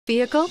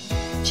vehicle?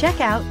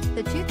 Check out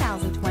the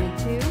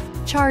 2022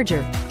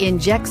 Charger.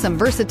 Inject some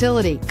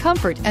versatility,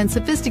 comfort, and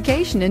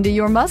sophistication into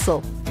your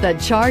muscle. The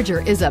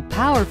Charger is a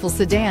powerful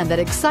sedan that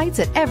excites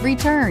at every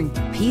turn.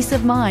 Peace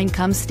of mind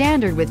comes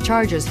standard with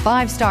Charger's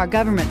 5-star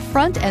government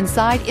front and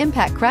side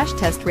impact crash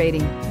test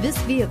rating. This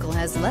vehicle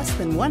has less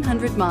than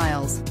 100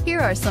 miles. Here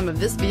are some of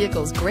this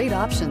vehicle's great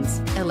options: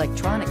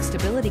 electronic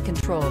stability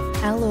control,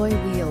 alloy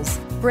wheels,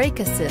 brake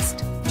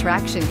assist,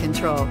 traction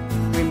control,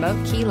 remote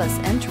keyless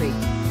entry,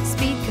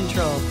 speed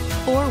control,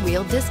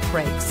 4-wheel disc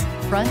brakes,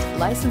 front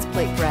license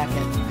plate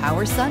bracket,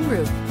 power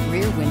sunroof,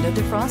 rear window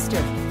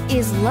defroster.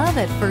 Is love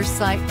at first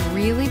sight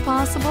really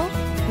possible?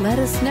 Let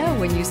us know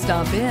when you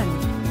stop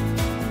in.